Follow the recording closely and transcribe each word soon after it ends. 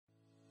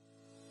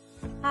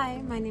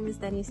Hi, my name is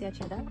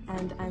Chedda,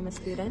 and I'm a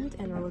student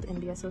enrolled in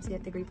the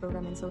Associate Degree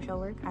Program in Social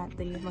Work at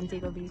the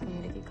Montego Bay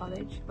Community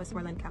College,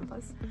 Westmoreland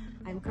Campus.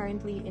 I'm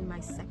currently in my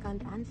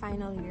second and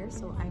final year,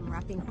 so I'm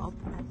wrapping up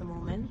at the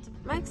moment.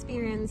 My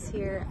experience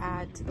here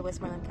at the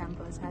Westmoreland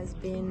Campus has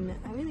been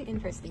a really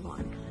interesting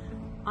one.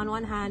 On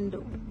one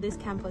hand, this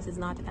campus is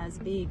not as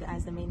big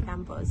as the main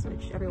campus,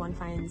 which everyone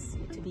finds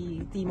to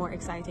be the more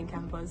exciting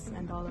campus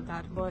and all of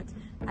that, but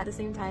at the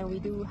same time we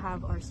do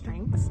have our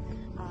strengths.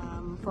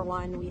 For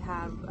one, we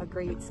have a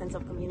great sense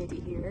of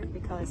community here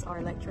because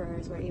our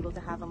lecturers were able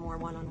to have a more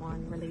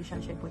one-on-one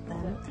relationship with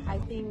them. I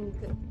think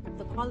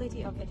the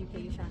quality of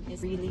education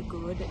is really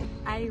good.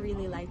 I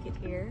really like it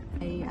here.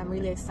 I am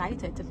really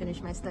excited to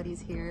finish my studies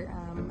here.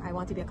 I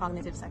want to be a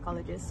cognitive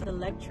psychologist. The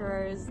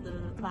lecturers,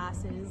 the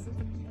classes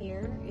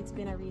here, it's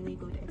been a really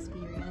good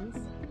experience.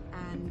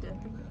 And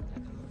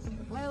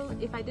well,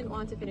 if I didn't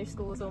want to finish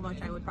school so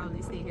much, I would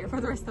probably stay here for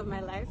the rest of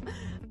my life.